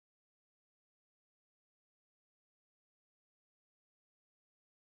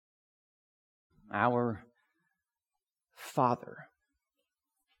Our Father,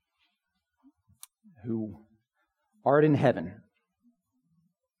 who art in heaven,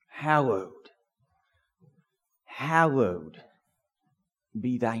 hallowed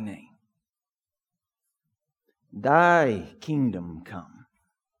be thy name. Thy kingdom come.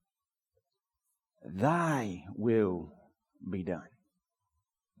 Thy will be done.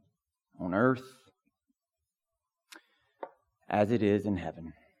 On earth as it is in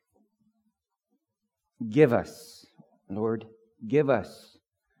heaven. Give us, Lord, give us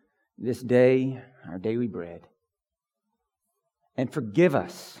this day our daily bread. And forgive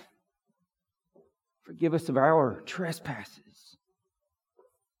us. Forgive us of our trespasses,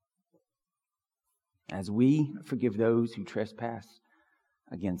 as we forgive those who trespass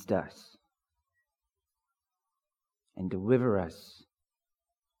against us. And deliver us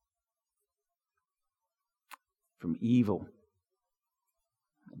from evil,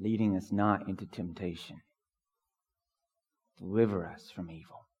 leading us not into temptation. Deliver us from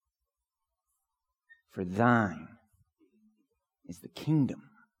evil. For thine is the kingdom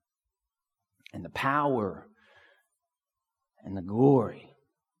and the power and the glory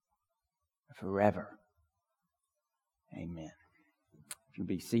forever. Amen. If you'll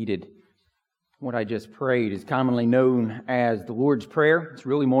be seated. What I just prayed is commonly known as the Lord's Prayer. It's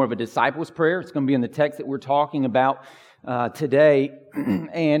really more of a disciples' prayer. It's going to be in the text that we're talking about today.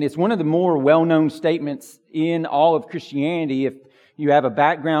 And it's one of the more well-known statements in all of Christianity. If you have a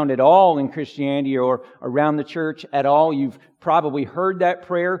background at all in Christianity or around the church at all, you've probably heard that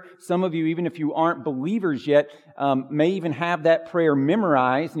prayer. Some of you, even if you aren't believers yet, may even have that prayer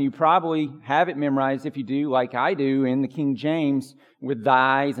memorized. And you probably have it memorized, if you do, like I do, in the King James, with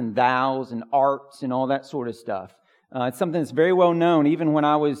thys and thous and arts and all that sort of stuff. It's something that's very well known. Even when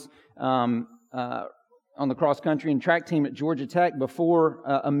I was on the cross-country and track team at Georgia Tech, before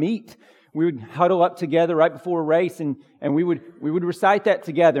a meet, we would huddle up together right before a race, and we would recite that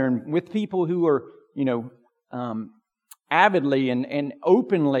together, and with people who are, avidly and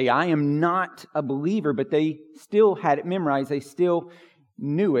openly. I am not a believer, but they still had it memorized. They still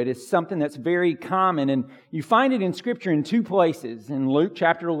knew it. It's something that's very common, and you find it in Scripture in two places. In Luke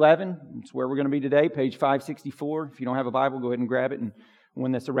chapter 11, it's where we're going to be today, page 564. If you don't have a Bible, go ahead and grab it, and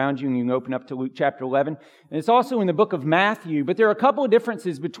one that's around you, and you can open up to Luke chapter 11. And it's also in the book of Matthew, but there are a couple of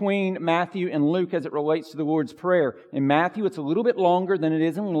differences between Matthew and Luke as it relates to the Lord's Prayer. In Matthew, it's a little bit longer than it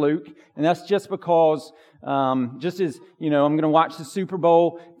is in Luke, and that's just because, just as, I'm going to watch the Super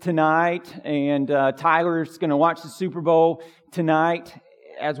Bowl tonight, and Tyler's going to watch the Super Bowl tonight.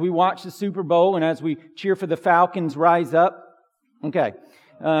 As we watch the Super Bowl and as we cheer for the Falcons rise up, okay,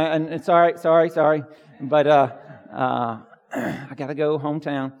 and sorry, but I got to go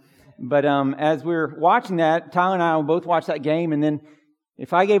hometown. But as we're watching that, Tyler and I will both watch that game. And then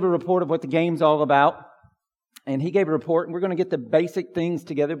if I gave a report of what the game's all about, and he gave a report, and we're going to get the basic things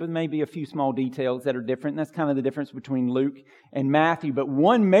together, but maybe a few small details that are different. And that's kind of the difference between Luke and Matthew. But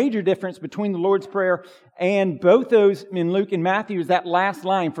one major difference between the Lord's Prayer and both those in Luke and Matthew is that last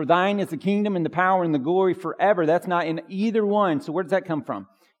line, for thine is the kingdom and the power and the glory forever. That's not in either one. So where does that come from?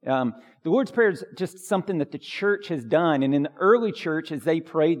 The Lord's Prayer is just something that the church has done. And in the early church, as they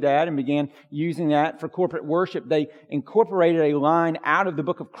prayed that and began using that for corporate worship, they incorporated a line out of the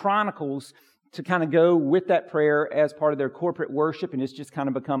book of Chronicles to kind of go with that prayer as part of their corporate worship. And it's just kind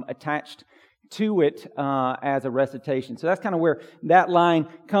of become attached to it as a recitation. So that's kind of where that line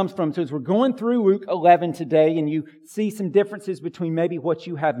comes from. So as we're going through Luke 11 today, and you see some differences between maybe what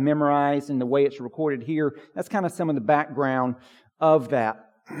you have memorized and the way it's recorded here, that's kind of some of the background of that.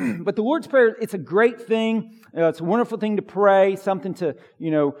 But the Lord's Prayer, it's a great thing. It's a wonderful thing to pray, something to,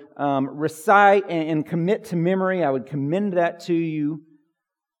 recite and commit to memory. I would commend that to you.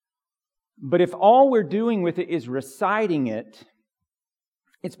 But if all we're doing with it is reciting it,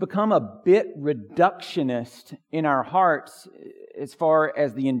 it's become a bit reductionist in our hearts as far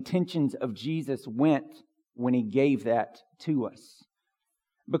as the intentions of Jesus went when He gave that to us.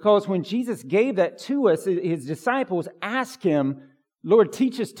 Because when Jesus gave that to us, His disciples asked Him, Lord,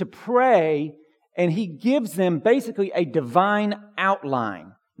 teach us to pray, and He gives them basically a divine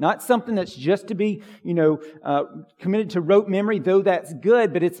outline. Not something that's just to be, committed to rote memory, though that's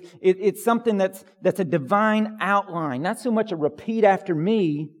good, but it's something that's a divine outline. Not so much a repeat after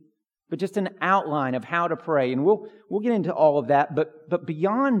me, but just an outline of how to pray. And we'll get into all of that, but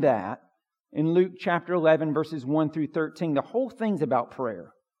beyond that, in Luke chapter 11, verses 1 through 13, the whole thing's about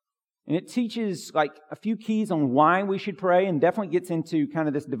prayer. And it teaches like a few keys on why we should pray, and definitely gets into kind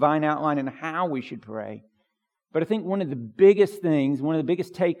of this divine outline and how we should pray. But I think one of the biggest things, one of the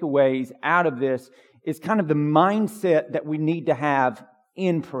biggest takeaways out of this is kind of the mindset that we need to have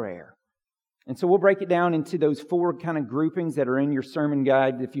in prayer. And so we'll break it down into those 4 kind of groupings that are in your sermon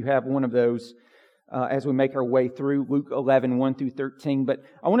guide, if you have one of those, as we make our way through Luke 11, 1 through 13. But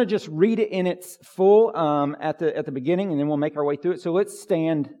I want to just read it in its full at the beginning, and then we'll make our way through it. So let's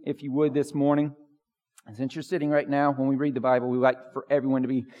stand, if you would, this morning. And since you're sitting right now, when we read the Bible, we like for everyone to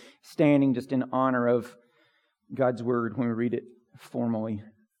be standing just in honor of God's Word when we read it formally.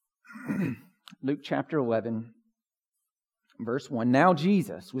 Luke chapter 11, verse 1. Now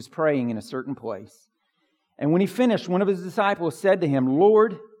Jesus was praying in a certain place. And when he finished, one of his disciples said to him,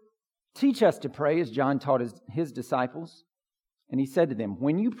 Lord, teach us to pray as John taught his disciples. And he said to them,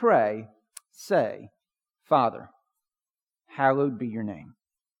 when you pray, say, Father, hallowed be your name.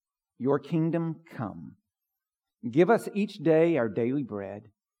 Your kingdom come. Give us each day our daily bread,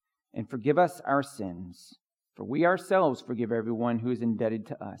 and forgive us our sins, for we ourselves forgive everyone who is indebted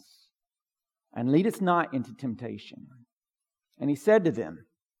to us. And lead us not into temptation. And he said to them,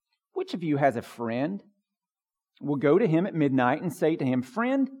 which of you has a friend? Will go to him at midnight and say to him,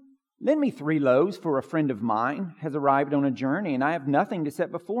 Friend, lend me 3 loaves, for a friend of mine has arrived on a journey, and I have nothing to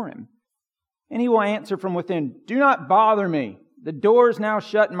set before him. And he will answer from within, Do not bother me. The door is now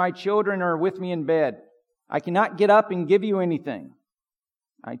shut, and my children are with me in bed. I cannot get up and give you anything.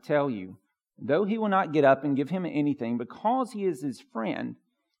 I tell you, though he will not get up and give him anything because he is his friend,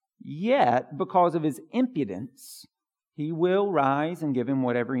 yet because of his impudence, he will rise and give him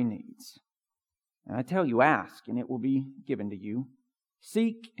whatever he needs. And I tell you, ask, and it will be given to you.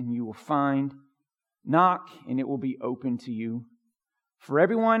 Seek, and you will find. Knock, and it will be open to you. For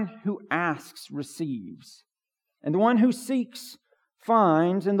everyone who asks receives, and the one who seeks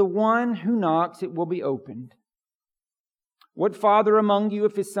finds, and the one who knocks it will be opened. What father among you,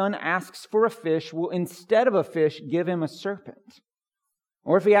 if his son asks for a fish, will instead of a fish give him a serpent?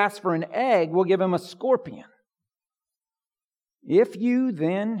 Or if he asks for an egg, will give him a scorpion? If you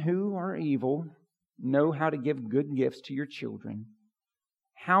then, who are evil, know how to give good gifts to your children,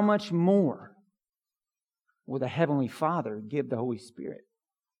 how much more will the Heavenly Father give the Holy Spirit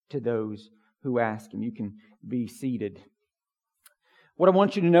to those who ask Him? You can be seated. What I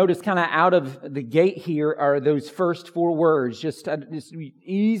want you to notice kind of out of the gate here are those first 4 words. Just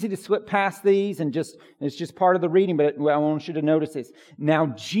easy to slip past these, and it's just part of the reading, but I want you to notice this.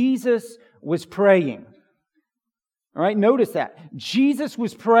 Now Jesus was praying. All right, notice that. Jesus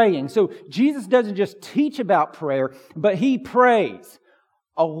was praying. So Jesus doesn't just teach about prayer, but He prays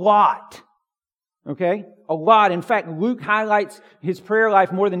a lot. Okay? A lot. In fact, Luke highlights his prayer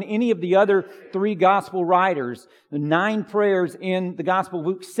life more than any of the other 3 gospel writers. The 9 prayers in the Gospel of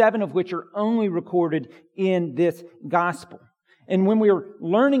Luke, 7 of which are only recorded in this gospel. And when we're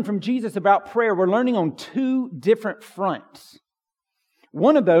learning from Jesus about prayer, we're learning on 2 different fronts.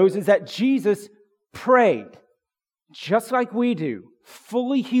 One of those is that Jesus prayed, just like we do,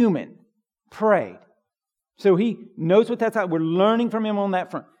 fully human, prayed. So He knows what that's like. We're learning from Him on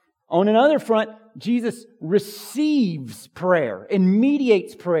that front. On another front, Jesus receives prayer and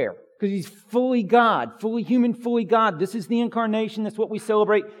mediates prayer because He's fully God, fully human, fully God. This is the incarnation. That's what we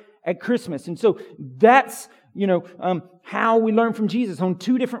celebrate at Christmas. And so that's, how we learn from Jesus on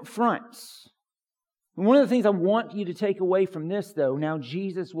 2 different fronts. And one of the things I want you to take away from this, though, now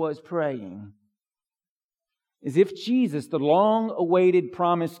Jesus was praying, is if Jesus, the long-awaited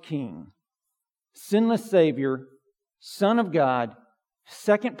promised King, sinless Savior, Son of God,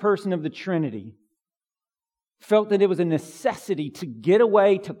 second person of the Trinity, felt that it was a necessity to get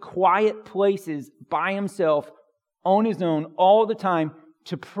away to quiet places by Himself, on His own, all the time,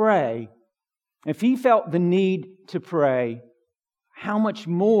 to pray. If He felt the need to pray, how much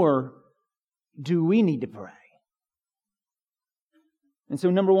more do we need to pray? And so,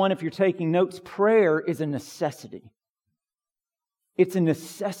 number 1, if you're taking notes, prayer is a necessity. It's a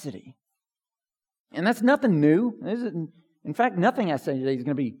necessity. And that's nothing new. In fact, nothing I say today is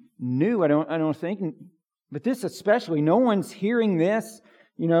going to be new, I don't think. But this especially, no one's hearing this,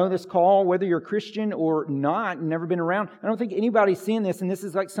 this call, whether you're a Christian or not, never been around. I don't think anybody's seeing this, and this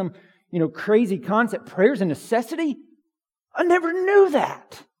is like some, crazy concept. Prayer's a necessity? I never knew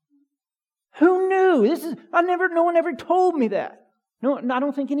that. Who knew? No one ever told me that. No, I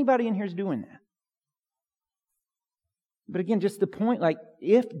don't think anybody in here is doing that. But again, just the point,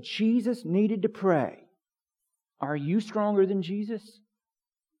 if Jesus needed to pray, are you stronger than Jesus?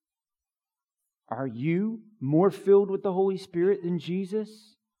 Are you more filled with the Holy Spirit than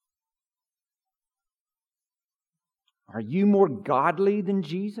Jesus? Are you more godly than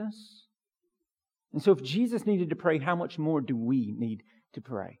Jesus? And so if Jesus needed to pray, how much more do we need to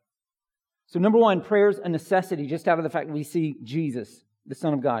pray? So number 1, prayer is a necessity just out of the fact that we see Jesus, the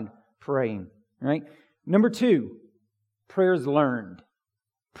Son of God, praying. Right? Number 2, prayer is learned.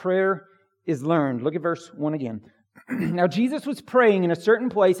 Prayer is learned. Look at verse 1 again. Now Jesus was praying in a certain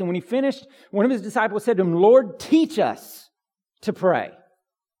place, and when he finished, one of his disciples said to him, Lord, teach us to pray,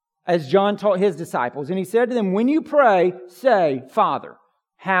 as John taught his disciples. And he said to them, when you pray, say, Father,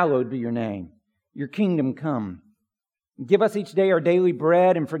 hallowed be your name. Your kingdom come. Give us each day our daily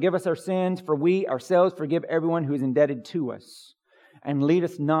bread, and forgive us our sins, for we ourselves forgive everyone who is indebted to us. And lead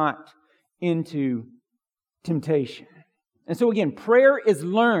us not into temptation. And so again, prayer is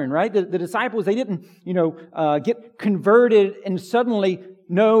learned, right? The disciples, they didn't, get converted and suddenly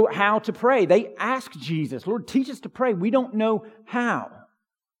know how to pray. They asked Jesus, Lord, teach us to pray. We don't know how.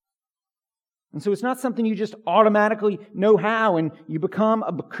 And so it's not something you just automatically know how and you become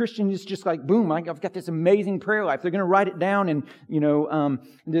a Christian. It's just like, boom, I've got this amazing prayer life. They're going to write it down in,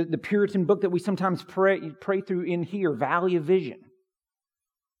 the Puritan book that we sometimes pray through in here, Valley of Vision.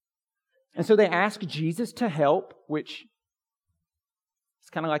 And so they ask Jesus to help, which is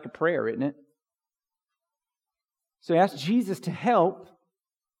kind of like a prayer, isn't it? So they ask Jesus to help,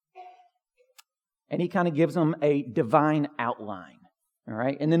 and He kind of gives them a divine outline. All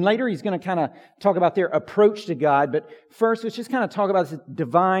right, and then later he's going to kind of talk about their approach to God, but first let's just kind of talk about this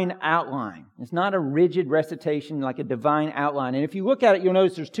divine outline. It's not a rigid recitation, like a divine outline. And if you look at it, you'll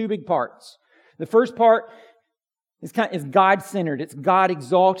notice there's two big parts. The first part is God-centered. It's God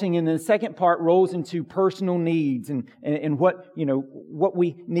exalting, and then the second part rolls into personal needs and what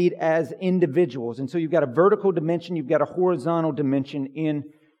we need as individuals. And so you've got a vertical dimension, you've got a horizontal dimension in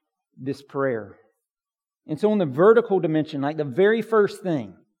this prayer. And so on the vertical dimension, like the very first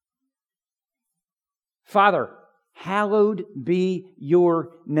thing, Father, hallowed be your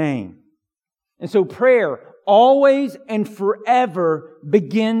name. And so prayer always and forever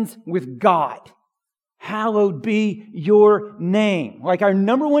begins with God. Hallowed be your name. Like our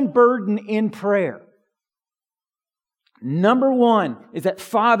number one burden in prayer. Number one is that,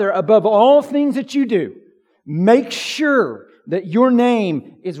 Father, above all things that you do, make sure that your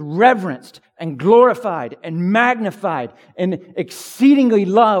name is reverenced and glorified and magnified and exceedingly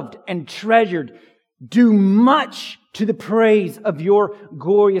loved and treasured. Do much to the praise of your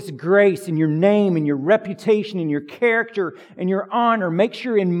glorious grace and your name and your reputation and your character and your honor. Make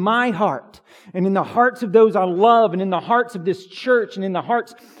sure in my heart and in the hearts of those I love and in the hearts of this church and in the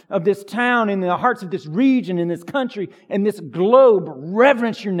hearts of this town and in the hearts of this region and this country and this globe,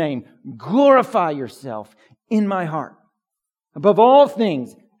 reverence your name. Glorify yourself in my heart. Above all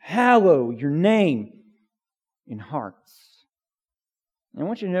things, hallow your name in hearts. And I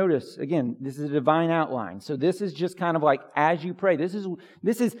want you to notice, again, this is a divine outline. So this is just kind of like as you pray. This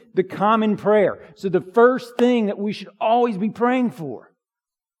is the common prayer. So the first thing that we should always be praying for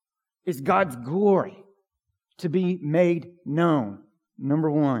is God's glory to be made known. Number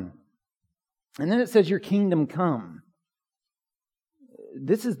one. And then it says, your kingdom come.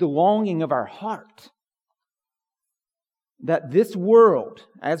 This is the longing of our heart. That this world,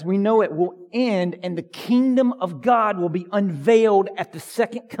 as we know it, will end and the kingdom of God will be unveiled at the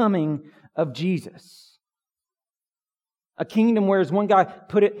second coming of Jesus. A kingdom where, as one guy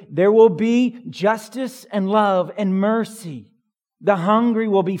put it, there will be justice and love and mercy. The hungry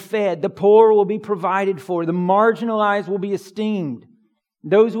will be fed. The poor will be provided for. The marginalized will be esteemed.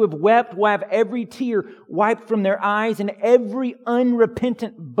 Those who have wept will have every tear wiped from their eyes, and every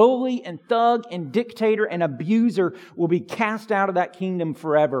unrepentant bully and thug and dictator and abuser will be cast out of that kingdom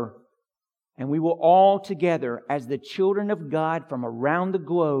forever. And we will all together, as the children of God from around the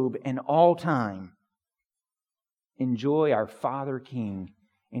globe and all time, enjoy our Father King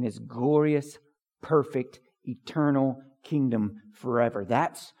in His glorious, perfect, eternal kingdom forever.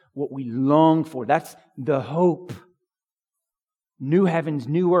 That's what we long for. That's the hope. New heavens,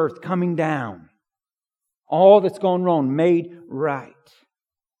 new earth coming down. All that's gone wrong made right.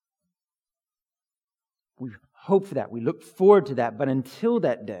 We hope for that. We look forward to that. But until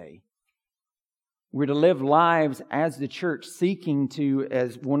that day, we're to live lives as the church seeking to,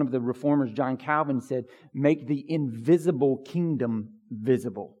 as one of the reformers, John Calvin, said, make the invisible kingdom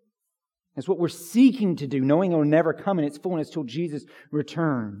visible. That's what we're seeking to do, knowing it will never come in its fullness till Jesus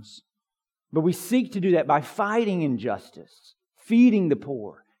returns. But we seek to do that by fighting injustice, feeding the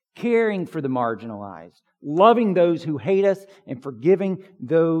poor, caring for the marginalized, loving those who hate us, and forgiving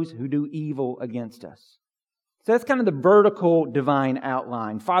those who do evil against us. So that's kind of the vertical divine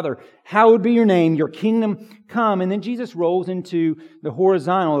outline. Father, hallowed be your name, your kingdom come. And then Jesus rolls into the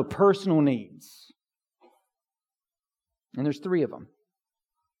horizontal, the personal needs. And there's three of them.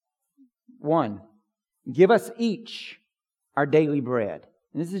 One, give us each our daily bread.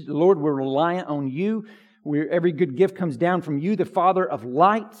 And this is, Lord, we're reliant on you. Every good gift comes down from you, the Father of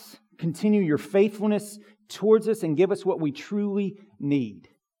lights. Continue your faithfulness towards us and give us what we truly need.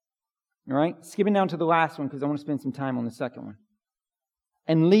 All right? Skipping down to the last one because I want to spend some time on the second one.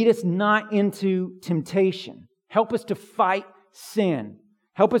 And lead us not into temptation. Help us to fight sin.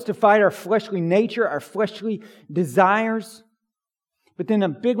 Help us to fight our fleshly nature, our fleshly desires. But then a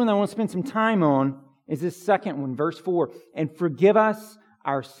big one that I want to spend some time on is this second one, verse 4. And forgive us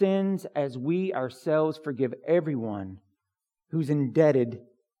our sins as we ourselves forgive everyone who's indebted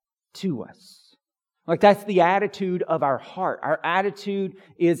to us. Like that's the attitude of our heart. Our attitude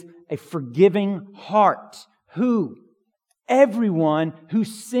is a forgiving heart. Who? Everyone who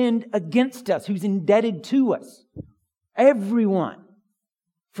sinned against us, who's indebted to us. Everyone.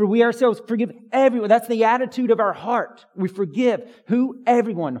 For we ourselves forgive everyone. That's the attitude of our heart. We forgive. Who?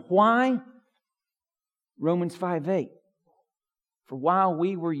 Everyone. Why? Romans 5:8. For while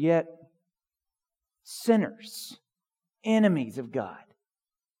we were yet sinners, enemies of God,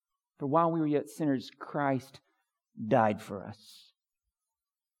 for while we were yet sinners, Christ died for us.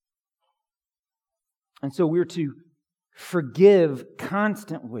 And so we're to forgive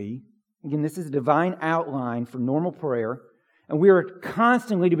constantly. Again, this is a divine outline for normal prayer. And we are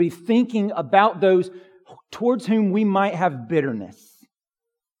constantly to be thinking about those towards whom we might have bitterness.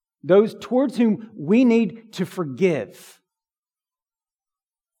 Those towards whom we need to forgive.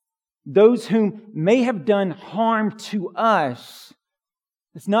 Those whom may have done harm to us.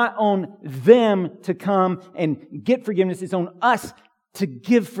 It's not on them to come and get forgiveness. It's on us to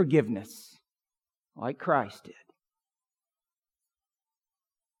give forgiveness, like Christ did.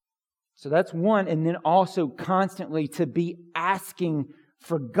 So that's one. And then also constantly to be asking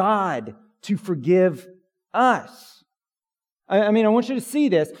for God to forgive us. I mean, I want you to see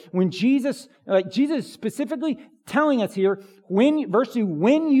this. When Jesus is specifically telling us here, verse 2,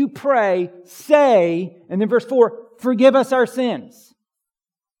 when you pray, say, and then verse 4, forgive us our sins.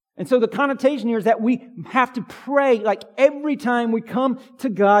 And so the connotation here is that we have to pray, like every time we come to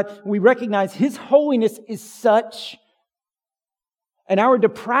God, we recognize His holiness is such, and our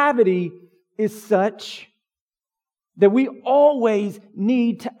depravity is such, that we always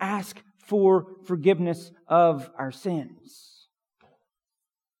need to ask for forgiveness of our sins.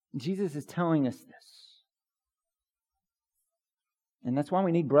 And Jesus is telling us this. And that's why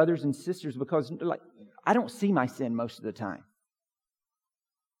we need brothers and sisters, because I don't see my sin most of the time.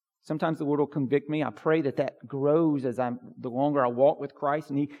 Sometimes the Lord will convict me. I pray that grows as the longer I walk with Christ,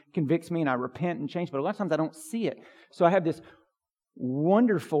 and He convicts me and I repent and change. But a lot of times I don't see it. So I have this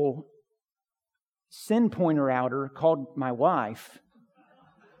wonderful sin pointer outer called my wife.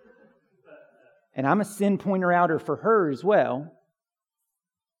 And I'm a sin pointer outer for her as well.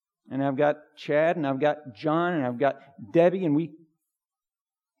 And I've got Chad and I've got John and I've got Debbie, and we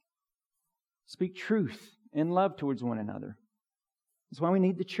speak truth in love towards one another. That's why we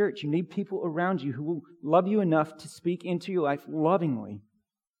need the church. You need people around you who will love you enough to speak into your life lovingly.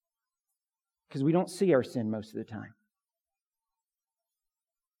 Because we don't see our sin most of the time.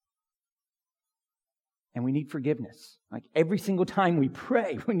 And we need forgiveness. Like every single time we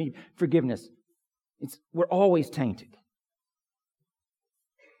pray, we need forgiveness. We're always tainted.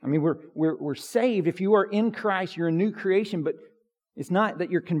 I mean, we're saved. If you are in Christ, you're a new creation, but it's not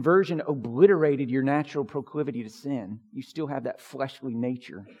that your conversion obliterated your natural proclivity to sin. You still have that fleshly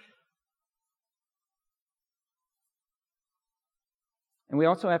nature. And we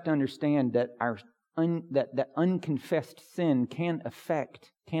also have to understand that that unconfessed sin can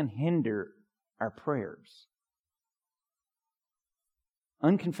hinder our prayers.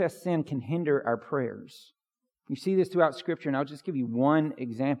 Unconfessed sin can hinder our prayers. You see this throughout Scripture, and I'll just give you one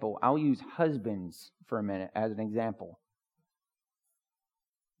example. I'll use husbands for a minute as an example.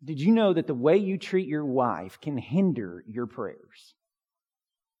 Did you know that the way you treat your wife can hinder your prayers?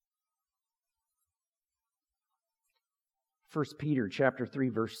 1 Peter chapter 3,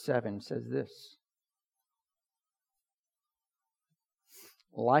 verse 7 says this.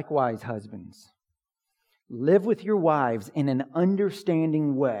 Likewise, husbands, live with your wives in an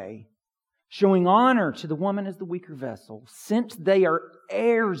understanding way, showing honor to the woman as the weaker vessel, since they are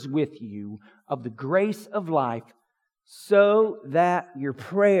heirs with you of the grace of life, so that your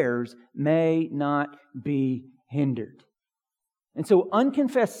prayers may not be hindered. And so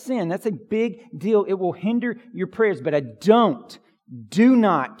unconfessed sin, that's a big deal. It will hinder your prayers. But I don't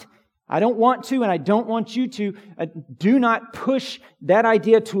want to, and I don't want you to, do not push that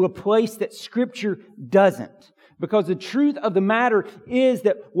idea to a place that Scripture doesn't. Because the truth of the matter is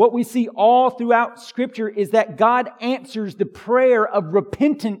that what we see all throughout Scripture is that God answers the prayer of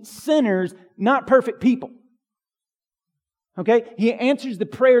repentant sinners, not perfect people. Okay? He answers the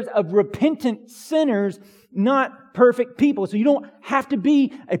prayers of repentant sinners, not perfect people. So you don't have to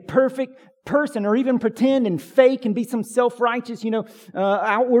be a perfect person, or even pretend and fake and be some self-righteous,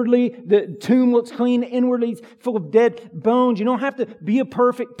 outwardly the tomb looks clean, inwardly it's full of dead bones. You don't have to be a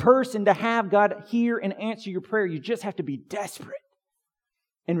perfect person to have God hear and answer your prayer. You just have to be desperate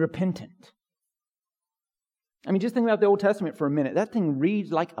and repentant. I mean, just think about the Old Testament for a minute. That thing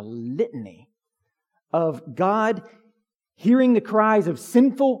reads like a litany of God hearing the cries of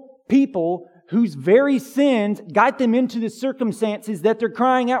sinful people whose very sins got them into the circumstances that they're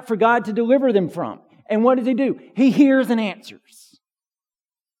crying out for God to deliver them from. And what does He do? He hears and answers.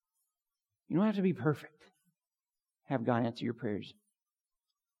 You don't have to be perfect. Have God answer your prayers.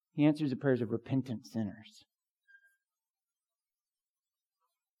 He answers the prayers of repentant sinners.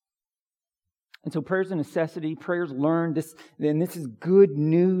 And so prayer's a necessity. Prayer's learned. And this is good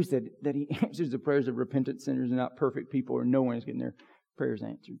news that He answers the prayers of repentant sinners and not perfect people, or no one is getting their prayers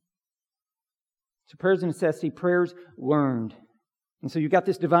answered. So prayer's a necessity. Prayer's learned. And so you've got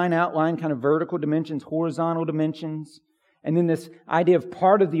this divine outline, kind of vertical dimensions, horizontal dimensions. And then this idea of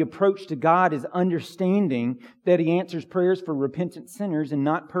part of the approach to God is understanding that He answers prayers for repentant sinners and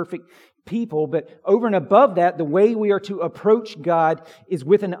not perfect people. But over and above that, the way we are to approach God is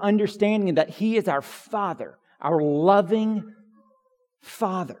with an understanding that He is our Father, our loving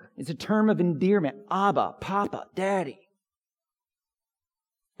Father. It's a term of endearment. Abba, Papa, Daddy.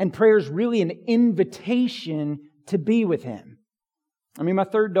 And prayer is really an invitation to be with Him. I mean, my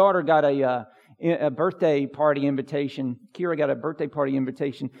third daughter got a birthday party invitation. Kira got a birthday party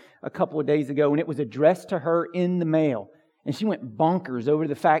invitation a couple of days ago, and it was addressed to her in the mail. And she went bonkers over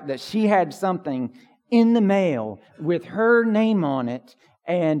the fact that she had something in the mail with her name on it,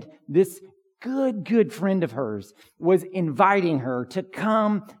 and this good friend of hers was inviting her to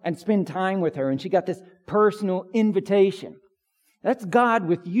come and spend time with her, and she got this personal invitation. That's God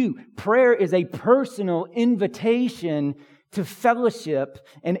with you. Prayer is a personal invitation to fellowship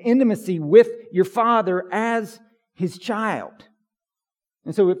and intimacy with your Father as His child.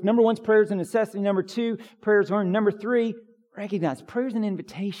 And so if number 1 is prayer is a necessity, number 2, prayer is learned, number 3, recognize prayer is an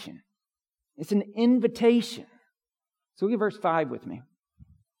invitation. It's an invitation. So look at verse 5 with me.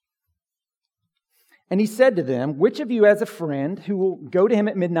 And He said to them, which of you has a friend who will go to him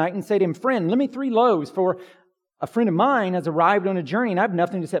at midnight and say to him, friend, lend me 3 loaves, for a friend of mine has arrived on a journey and I have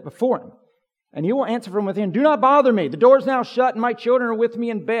nothing to set before him. And he will answer from within, do not bother me. The door is now shut and my children are with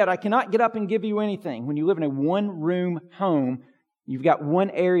me in bed. I cannot get up and give you anything. When you live in a one-room home, you've got one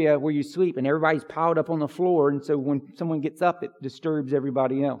area where you sleep and everybody's piled up on the floor. And so when someone gets up, it disturbs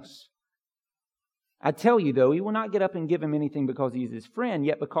everybody else. I tell you, though, he will not get up and give him anything because he is his friend,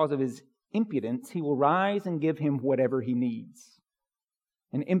 yet because of his impudence, he will rise and give him whatever he needs.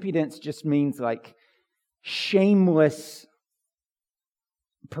 And impudence just means like shameless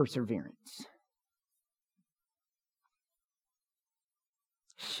perseverance.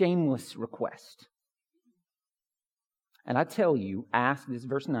 Shameless request. And I tell you, ask, this is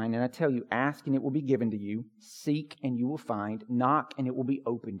verse 9, and I tell you, ask and it will be given to you, seek and you will find, knock and it will be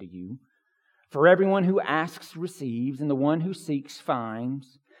opened to you. For everyone who asks receives, and the one who seeks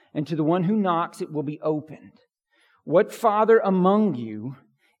finds, and to the one who knocks it will be opened. What father among you,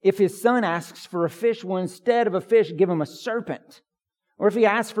 if his son asks for a fish, will instead of a fish give him a serpent? Or if he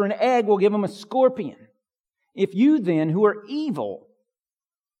asks for an egg, will give him a scorpion? If you then, who are evil,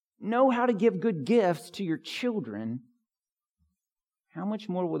 know how to give good gifts to your children, how much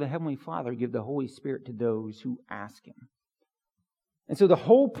more will the Heavenly Father give the Holy Spirit to those who ask Him? And so the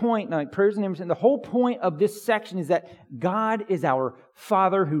whole point, like prayers and everything, the whole point of this section is that God is our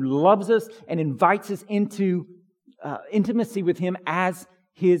Father who loves us and invites us into intimacy with Him as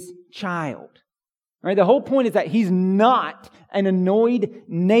His child. Right? The whole point is that He's not an annoyed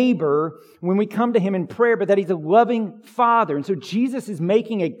neighbor when we come to Him in prayer, but that He's a loving Father. And so Jesus is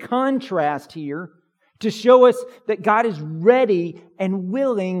making a contrast here to show us that God is ready and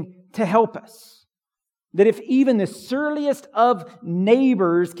willing to help us. That if even the surliest of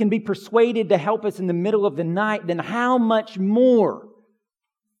neighbors can be persuaded to help us in the middle of the night, then how much more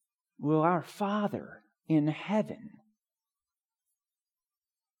will our Father in heaven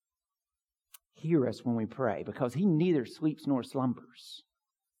hear us when we pray, because He neither sleeps nor slumbers.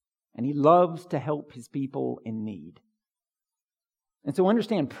 And He loves to help His people in need. And so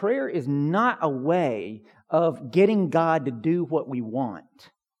understand, prayer is not a way of getting God to do what we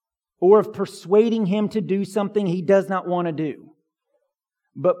want, or of persuading Him to do something He does not want to do.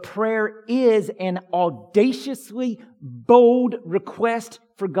 But prayer is an audaciously bold request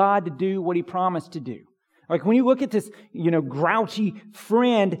for God to do what He promised to do. Like when you look at this, grouchy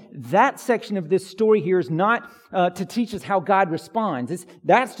friend, that section of this story here is not to teach us how God responds.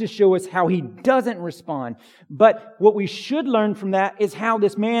 That's to show us how He doesn't respond. But what we should learn from that is how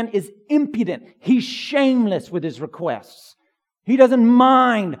this man is impudent. He's shameless with his requests. He doesn't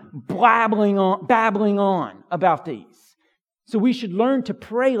mind babbling on about these. So we should learn to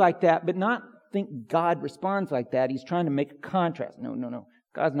pray like that, but not think God responds like that. He's trying to make a contrast. No.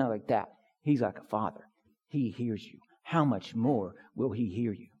 God's not like that. He's like a father. He hears you. How much more will He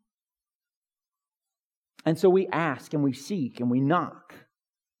hear you? And so we ask and we seek and we knock.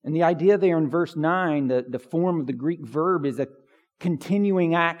 And the idea there in verse 9, the form of the Greek verb is a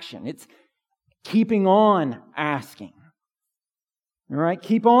continuing action. It's keeping on asking. All right?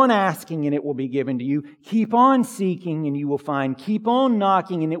 Keep on asking and it will be given to you. Keep on seeking and you will find. Keep on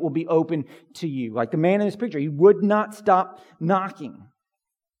knocking and it will be open to you. Like the man in this picture, he would not stop knocking.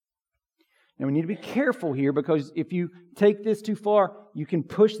 Now we need to be careful here because if you take this too far, you can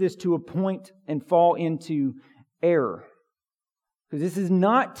push this to a point and fall into error. Because this is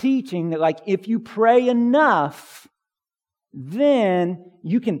not teaching that like if you pray enough, then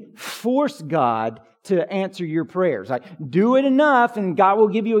you can force God to answer your prayers. Like, do it enough and God will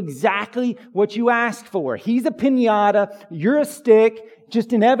give you exactly what you ask for. He's a piñata, you're a stick,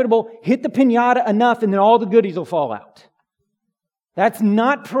 just inevitable. Hit the piñata enough and then all the goodies will fall out. That's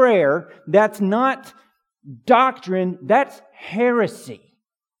not prayer. That's not doctrine. That's heresy.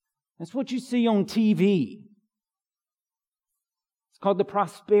 That's what you see on TV. It's called the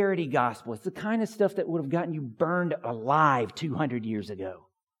prosperity gospel. It's the kind of stuff that would have gotten you burned alive 200 years ago.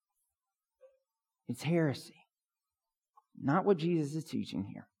 It's heresy. Not what Jesus is teaching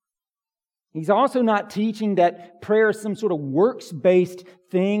here. He's also not teaching that prayer is some sort of works-based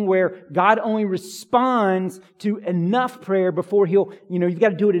thing where God only responds to enough prayer before He'll, you've got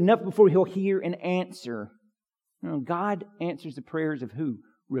to do it enough before He'll hear and answer. God answers the prayers of who?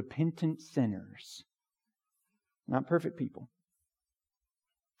 Repentant sinners. Not perfect people.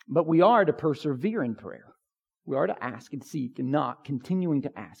 But we are to persevere in prayer. We are to ask and seek and knock, continuing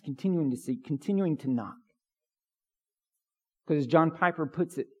to ask, continuing to seek, continuing to knock. Because as John Piper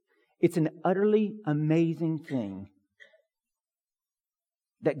puts it, it's an utterly amazing thing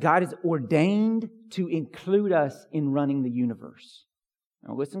that God has ordained to include us in running the universe.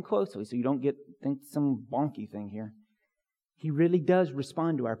 Now listen closely so you don't think some bonky thing here. He really does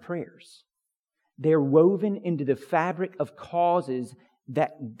respond to our prayers. They're woven into the fabric of causes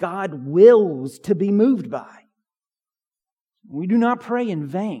that God wills to be moved by. We do not pray in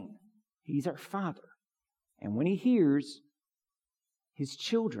vain. He's our Father. And when He hears His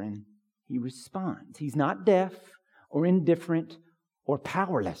children, He responds. He's not deaf or indifferent or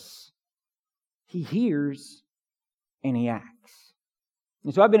powerless. He hears and He acts.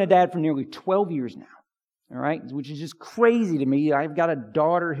 And so I've been a dad for nearly 12 years now. All right? Which is just crazy to me. I've got a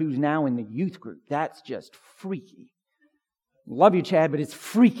daughter who's now in the youth group. That's just freaky. Love you, Chad, but it's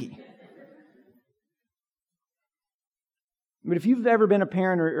freaky. But if you've ever been a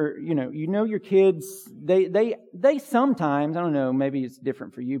parent or you know your kids, they sometimes, I don't know, maybe it's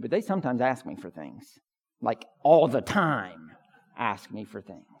different for you, but they sometimes ask me for things. Like all the time ask me for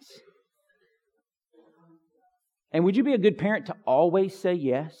things. And would you be a good parent to always say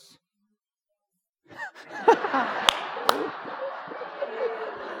yes?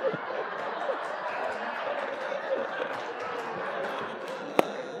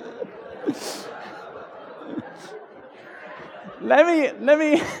 Let me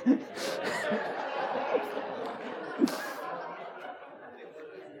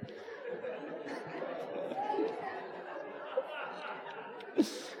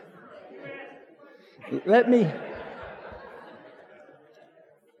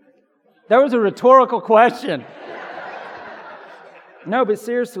That was a rhetorical question. No, but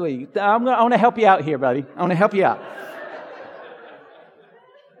seriously, I want to help you out here, buddy. I want to help you out.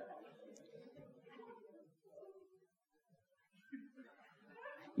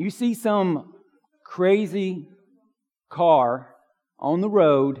 You see some crazy car on the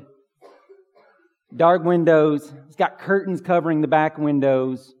road, dark windows, it's got curtains covering the back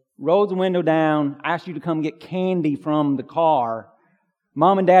windows, rolls the window down, asks you to come get candy from the car.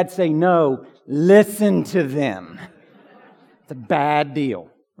 Mom and Dad say no, listen to them. It's a bad deal,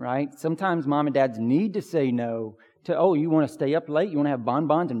 right? Sometimes Mom and Dads need to say no to, you want to stay up late? You want to have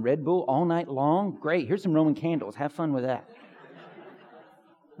bonbons and Red Bull all night long? Great, here's some Roman candles. Have fun with that.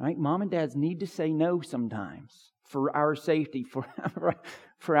 Right? Mom and Dads need to say no sometimes for our safety, for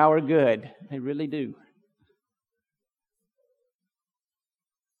our good. They really do.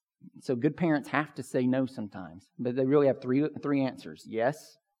 So good parents have to say no sometimes, but they really have three answers.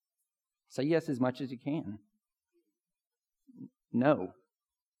 Yes, Say yes as much as you can. No.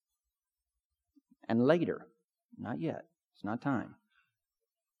 And later. Not yet. It's not time.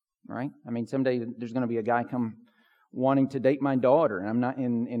 Right? I mean, someday there's going to be a guy come wanting to date my daughter, and I'm not,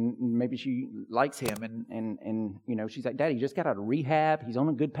 and maybe she likes him, and you know, she's like, Daddy, he just got out of rehab. He's on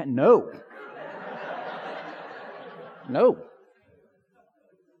a good path. No. No.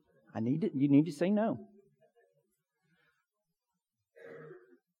 You need to say no.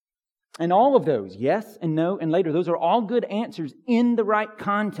 And all of those, yes and no and later, those are all good answers in the right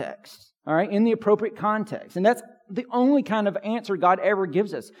context. All right, in the appropriate context. And that's the only kind of answer God ever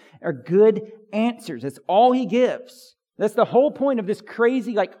gives us, are good answers. That's all He gives. That's the whole point of this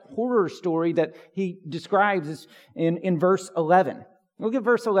crazy, like, horror story that He describes in verse 11. Look at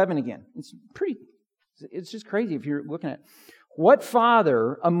verse 11 again. It's just crazy if you're looking at it. What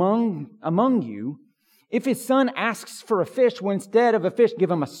father among you, if his son asks for a fish, will instead of a fish give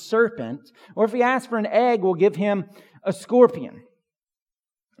him a serpent? Or if he asks for an egg, will give him a scorpion?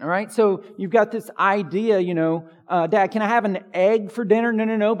 All right, so you've got this idea, you know, Dad, can I have an egg for dinner?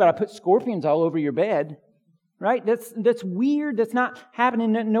 No, but I put scorpions all over your bed. Right? That's weird. That's not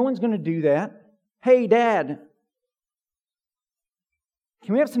happening. No one's going to do that. Hey, Dad,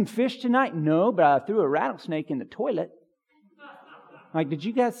 can we have some fish tonight? No, but I threw a rattlesnake in the toilet. Like, did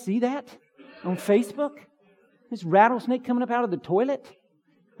you guys see that on Facebook? This rattlesnake coming up out of the toilet?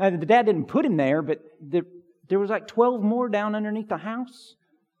 The dad didn't put him there, but there was like 12 more down underneath the house.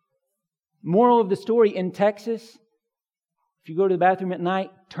 Moral of the story, in Texas, if you go to the bathroom at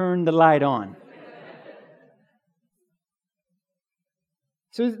night, turn the light on.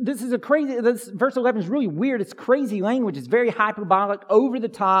 So this is this verse 11 is really weird. It's crazy language. It's very hyperbolic, over the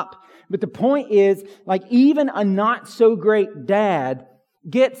top. But the point is, like, even a not so great dad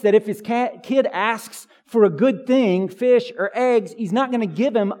gets that if his kid asks for a good thing, fish or eggs, he's not going to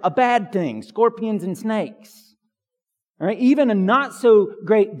give him a bad thing, scorpions and snakes. All right? Even a not so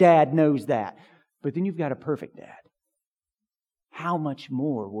great dad knows that. But then you've got a perfect dad. How much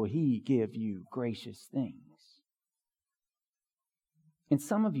more will He give you gracious things? And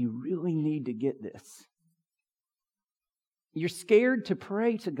some of you really need to get this. You're scared to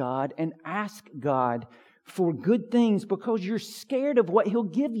pray to God and ask God for good things because you're scared of what He'll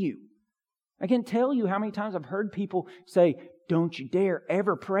give you. I can't tell you how many times I've heard people say, don't you dare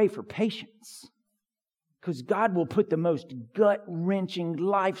ever pray for patience. Because God will put the most gut-wrenching,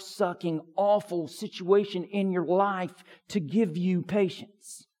 life-sucking, awful situation in your life to give you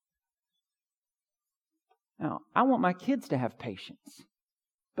patience. Now, I want my kids to have patience.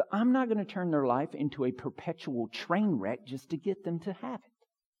 But I'm not going to turn their life into a perpetual train wreck just to get them to have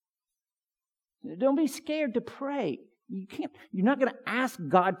it. Don't be scared to pray. You're not going to ask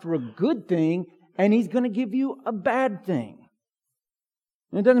God for a good thing and He's going to give you a bad thing.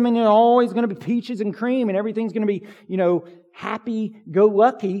 And it doesn't mean it's always going to be peaches and cream and everything's going to be,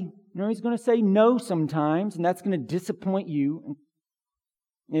 happy-go-lucky. He's going to say no sometimes, and that's going to disappoint you,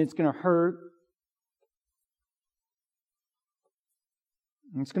 and it's going to hurt.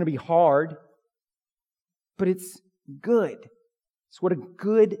 And it's going to be hard, but it's good. It's what a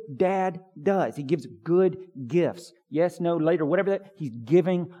good dad does. He gives good gifts. Yes, no, later, whatever that, He's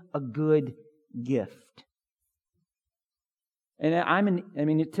giving a good gift. And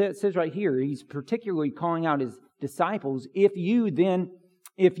it says right here, He's particularly calling out His disciples, if you then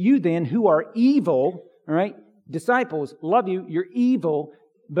who are evil, all right, disciples, love you, you're evil,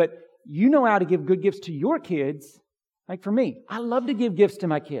 but you know how to give good gifts to your kids. Like for me, I love to give gifts to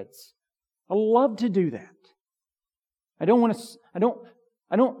my kids. I love to do that. I don't want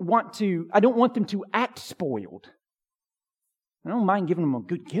them to act spoiled. I don't mind giving them a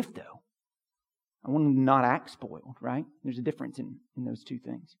good gift though. I want them to not act spoiled, right? There's a difference in those two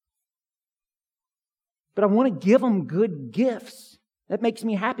things. But I want to give them good gifts. That makes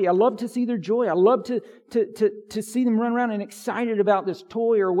me happy. I love to see their joy. I love to see them run around and excited about this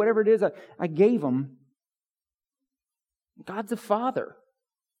toy or whatever it is I gave them. God's a father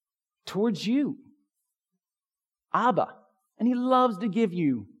towards you. Abba. And He loves to give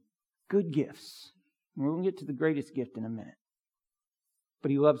you good gifts. We're going to get to the greatest gift in a minute. But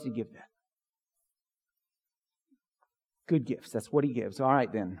He loves to give that. Good gifts. That's what He gives. All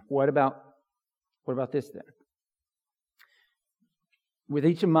right then. What about this then? With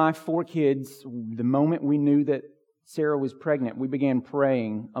each of my 4 kids, the moment we knew that Sarah was pregnant, we began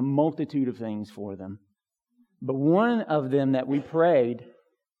praying a multitude of things for them. But one of them that we prayed,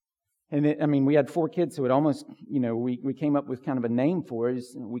 and we had 4 kids, so it almost, we came up with kind of a name for it.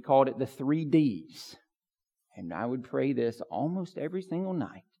 We called it the 3 Ds. And I would pray this almost every single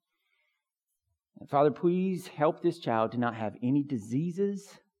night. Father, please help this child to not have any diseases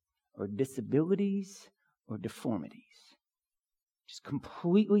or disabilities or deformities. Just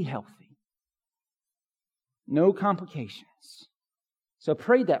completely healthy. No complications. So I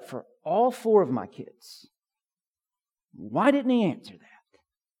prayed that for all 4 of my kids. Why didn't He answer that?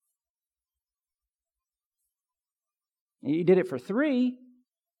 He did it for 3,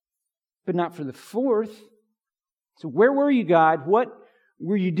 but not for the 4th. So where were you, God? What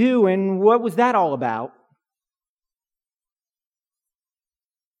were you doing? What was that all about?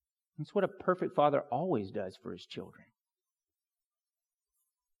 That's what a perfect father always does for his children.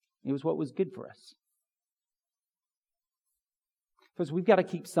 It was what was good for us. Because we've got to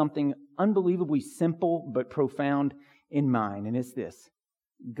keep something unbelievably simple but profound in mind, and it's this: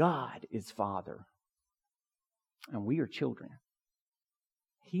 God is Father, and we are children.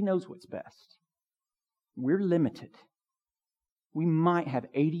 He knows what's best. We're limited. We might have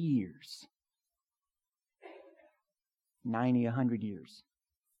 80 years, 90, 100 years.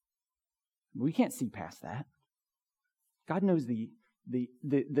 We can't see past that. God knows the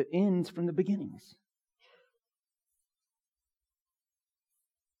ends from the beginnings.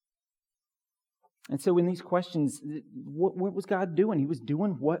 And so in these questions, what was God doing? He was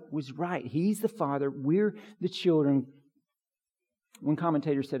doing what was right. He's the Father. We're the children. One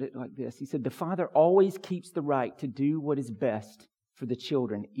commentator said it like this. He said, the Father always keeps the right to do what is best for the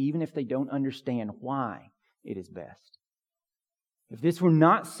children, even if they don't understand why it is best. If this were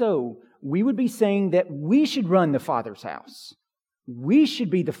not so, we would be saying that we should run the Father's house. We should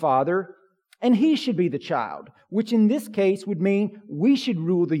be the Father, and He should be the child, which in this case would mean we should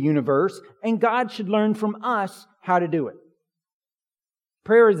rule the universe, and God should learn from us how to do it.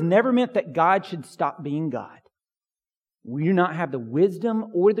 Prayer has never meant that God should stop being God. We do not have the wisdom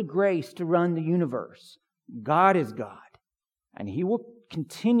or the grace to run the universe. God is God, and He will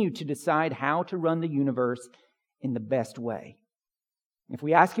continue to decide how to run the universe in the best way. If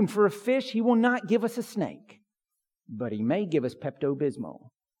we ask Him for a fish, He will not give us a snake, but He may give us Pepto-Bismol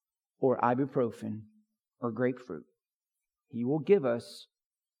or ibuprofen or grapefruit. He will give us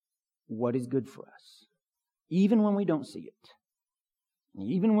what is good for us, even when we don't see it,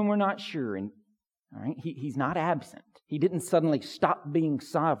 even when we're not sure. And all right, He's not absent. He didn't suddenly stop being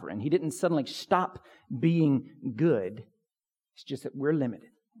sovereign. He didn't suddenly stop being good. It's just that we're limited.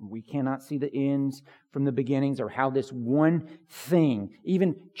 We cannot see the ends from the beginnings, or how this one thing,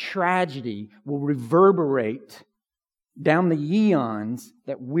 even tragedy, will reverberate down the eons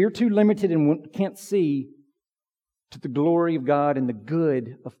that we're too limited and can't see, to the glory of God and the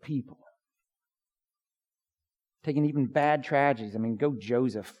good of people. Taking even bad tragedies. I mean, go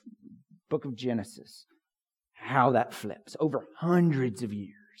Joseph, book of Genesis. How that flips over hundreds of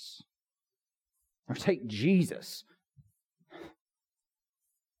years. Or take Jesus.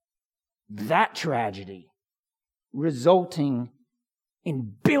 That tragedy resulting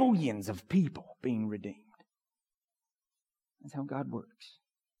in billions of people being redeemed. That's how God works.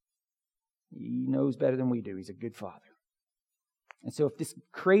 He knows better than we do. He's a good Father. And so if this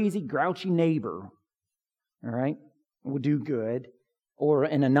crazy, grouchy neighbor, all right, will do good,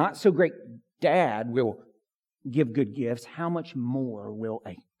 and a not-so-great dad will give good gifts, how much more will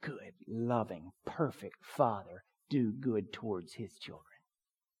a good, loving, perfect Father do good towards His children?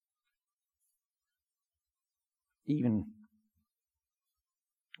 Even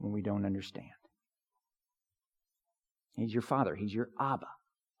when we don't understand. He's your Father. He's your Abba.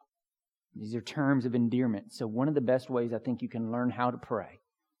 These are terms of endearment. So one of the best ways I think you can learn how to pray,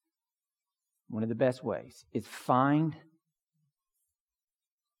 one of the best ways, is find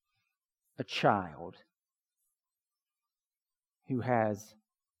a child who has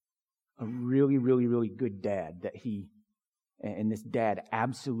a really, really, really good dad and this dad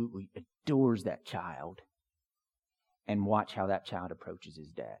absolutely adores that child, and watch how that child approaches his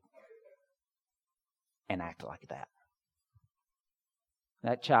dad and act like that.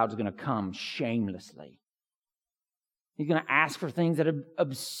 That child's going to come shamelessly. He's going to ask for things that are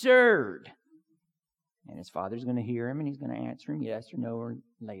absurd. And his father's going to hear him, and he's going to answer him yes or no or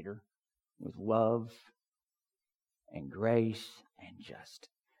later with love and grace and just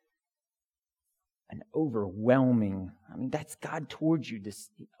an overwhelming, that's God towards you.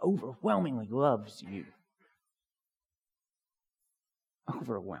 He overwhelmingly loves you.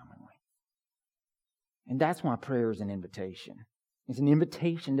 Overwhelmingly. And that's why prayer is an invitation. It's an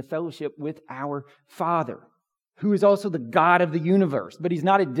invitation to fellowship with our Father, who is also the God of the universe. But He's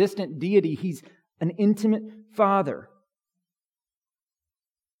not a distant deity. He's an intimate Father.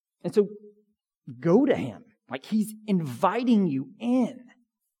 And so go to Him. Like He's inviting you in.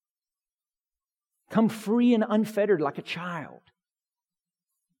 Come free and unfettered like a child.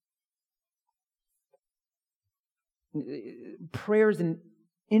 Prayer is an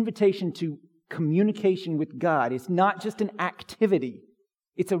invitation to communication with God. It's not just an activity.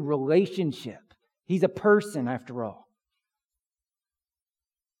 It's a relationship. He's a person, after all.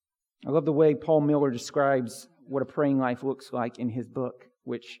 I love the way Paul Miller describes what a praying life looks like in his book,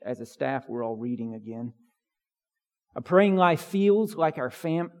 which as a staff we're all reading again. A praying life feels like our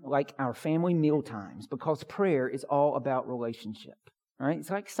family meal times because prayer is all about relationship. Right?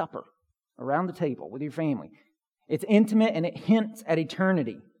 It's like supper around the table with your family. It's intimate and it hints at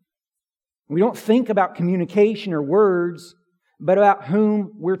eternity. We don't think about communication or words, but about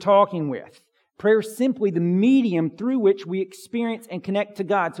whom we're talking with. Prayer is simply the medium through which we experience and connect to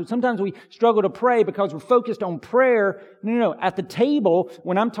God. So sometimes we struggle to pray because we're focused on prayer. No. At the table,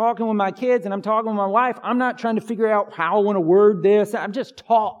 when I'm talking with my kids and I'm talking with my wife, I'm not trying to figure out how I want to word this. I'm just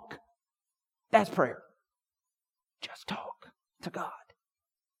talk. That's prayer. Just talk to God.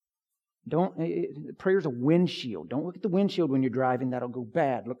 Prayer's a windshield. Don't look at the windshield when you're driving. That'll go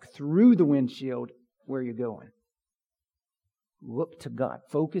bad. Look through the windshield where you're going. Look to God.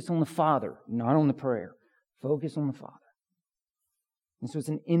 Focus on the Father, not on the prayer. Focus on the Father. And so it's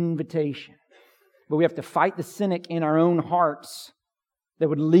an invitation. But we have to fight the cynic in our own hearts that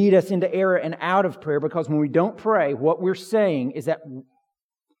would lead us into error and out of prayer, because when we don't pray, what we're saying is that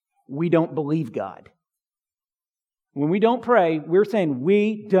we don't believe God. When we don't pray, we're saying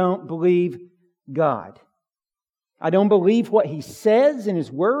we don't believe God. I don't believe what He says in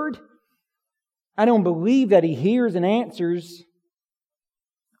His Word. I don't believe that He hears and answers.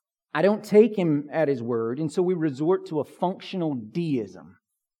 I don't take Him at His word, and so we resort to a functional deism,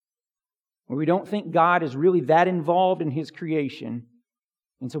 where we don't think God is really that involved in His creation,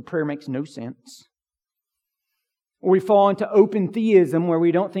 and so prayer makes no sense. Or we fall into open theism, where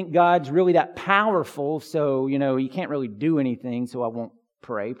we don't think God's really that powerful, so, He can't really do anything, so I won't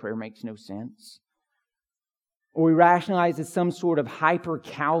pray. Prayer makes no sense. Or we rationalize as some sort of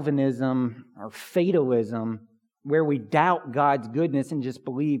hyper-Calvinism or fatalism, where we doubt God's goodness and just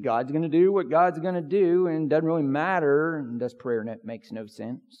believe God's going to do what God's going to do and it doesn't really matter, and thus prayer makes no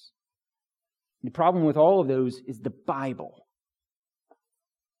sense. The problem with all of those is the Bible.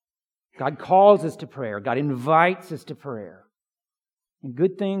 God calls us to prayer. God invites us to prayer. And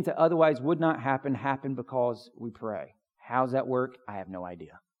good things that otherwise would not happen because we pray. How's that work? I have no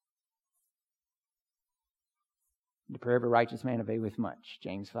idea. The prayer of a righteous man availeth much.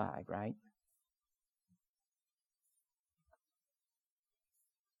 James 5, right?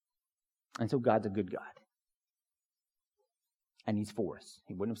 And so God's a good God. And He's for us.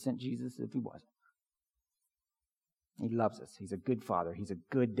 He wouldn't have sent Jesus if He wasn't. He loves us. He's a good Father. He's a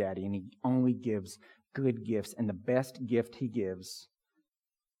good Daddy. And He only gives good gifts. And the best gift He gives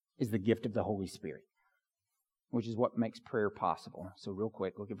is the gift of the Holy Spirit, which is what makes prayer possible. So real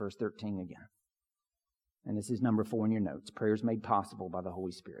quick, look at verse 13 again. And this is number 4 in your notes. Prayer is made possible by the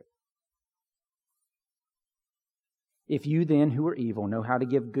Holy Spirit. If you then, who are evil, know how to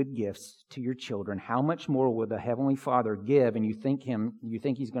give good gifts to your children, how much more will the Heavenly Father give? And you think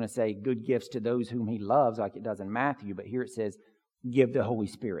He's going to say good gifts to those whom He loves, like it does in Matthew. But here it says, give the Holy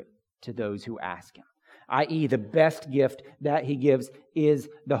Spirit to those who ask Him. I.e., the best gift that He gives is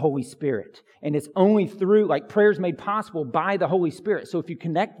the Holy Spirit. And it's only through, prayers made possible by the Holy Spirit. So if you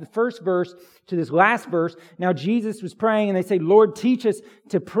connect the first verse to this last verse, now Jesus was praying and they say, Lord, teach us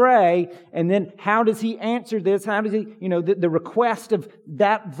to pray. And then how does He answer this? How does He, the request of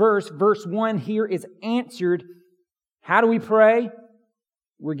that verse 1 here is answered. How do we pray?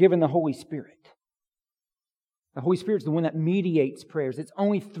 We're given the Holy Spirit. The Holy Spirit's the one that mediates prayers. It's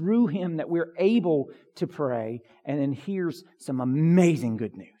only through Him that we're able to pray. And then here's some amazing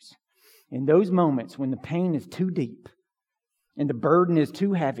good news. In those moments when the pain is too deep and the burden is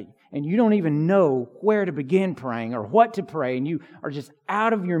too heavy and you don't even know where to begin praying or what to pray and you are just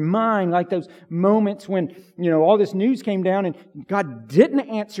out of your mind, like those moments when, all this news came down and God didn't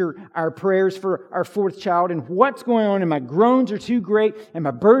answer our prayers for our 4th child, and what's going on, and my groans are too great and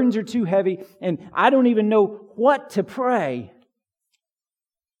my burdens are too heavy and I don't even know what to pray.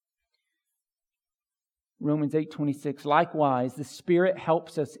 Romans 8:26, likewise, the Spirit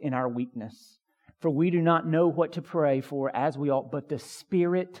helps us in our weakness. For we do not know what to pray for as we ought, but the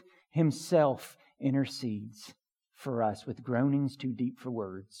Spirit Himself intercedes for us with groanings too deep for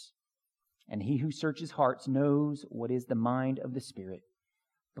words. And He who searches hearts knows what is the mind of the Spirit,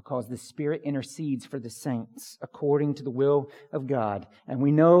 because the Spirit intercedes for the saints according to the will of God. And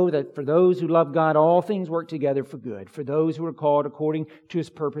we know that for those who love God, all things work together for good. For those who are called according to His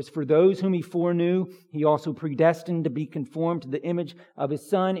purpose. For those whom He foreknew, He also predestined to be conformed to the image of His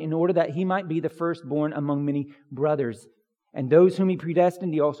Son, in order that He might be the firstborn among many brothers. And those whom He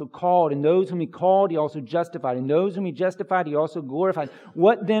predestined, He also called. And those whom He called, He also justified. And those whom He justified, He also glorified.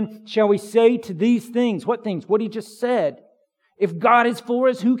 What then shall we say to these things? What things? What He just said. If God is for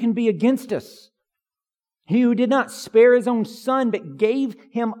us, who can be against us? He who did not spare His own Son, but gave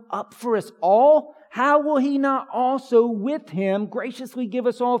Him up for us all, how will He not also with Him graciously give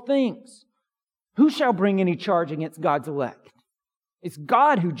us all things? Who shall bring any charge against God's elect? It's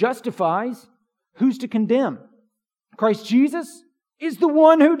God who justifies. Who's to condemn? Christ Jesus is the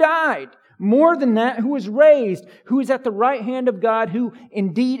one who died. More than that, who was raised, who is at the right hand of God, who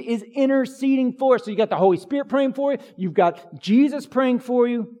indeed is interceding for us. So you got the Holy Spirit praying for you. You've got Jesus praying for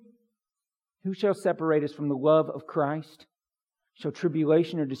you. Who shall separate us from the love of Christ? Shall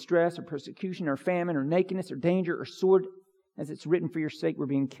tribulation or distress or persecution or famine or nakedness or danger or sword? As it's written, for your sake we're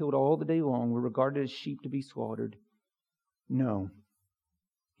being killed all the day long. We're regarded as sheep to be slaughtered. No.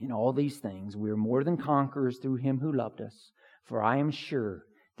 In all these things, we are more than conquerors through Him who loved us. For I am sure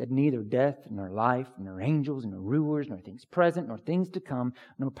that neither death, nor life, nor angels, nor rulers, nor things present, nor things to come,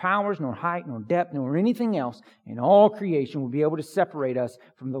 nor powers, nor height, nor depth, nor anything else in all creation will be able to separate us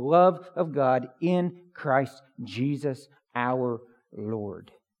from the love of God in Christ Jesus our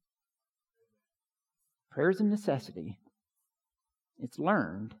Lord. Prayer is a necessity. It's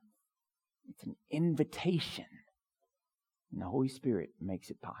learned. It's an invitation. And the Holy Spirit makes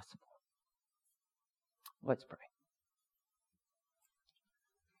it possible. Let's pray.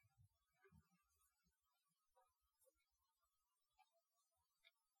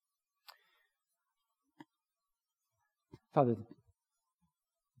 Father,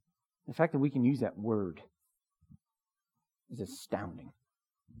 the fact that we can use that word is astounding.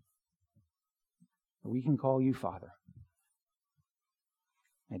 We can call you Father.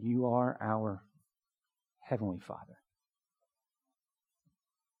 And you are our Heavenly Father.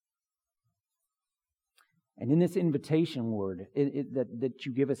 And in this invitation, Lord, that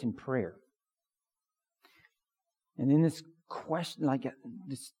you give us in prayer, and in this question,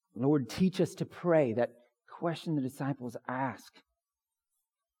 this, Lord, teach us to pray, that question the disciples ask.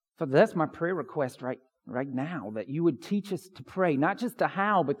 So that's my prayer request right now, that you would teach us to pray, not just the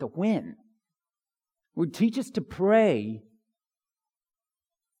how, but the when. Would teach us to pray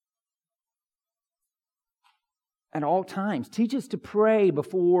at all times. Teach us to pray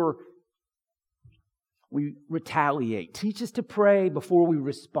before we retaliate. Teach us to pray before we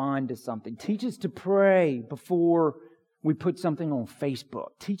respond to something. Teach us to pray before we put something on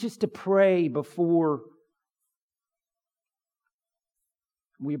Facebook. Teach us to pray before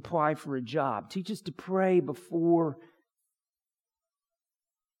we apply for a job. Teach us to pray before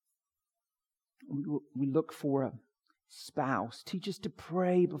we look for a spouse. Teach us to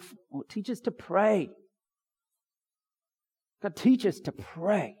pray before. Teach us to pray. God, teach us to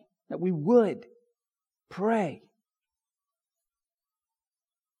pray, that we would pray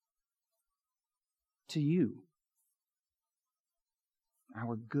to you,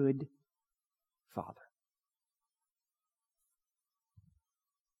 our good Father.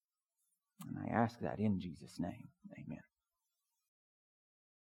 And I ask that in Jesus' name. Amen.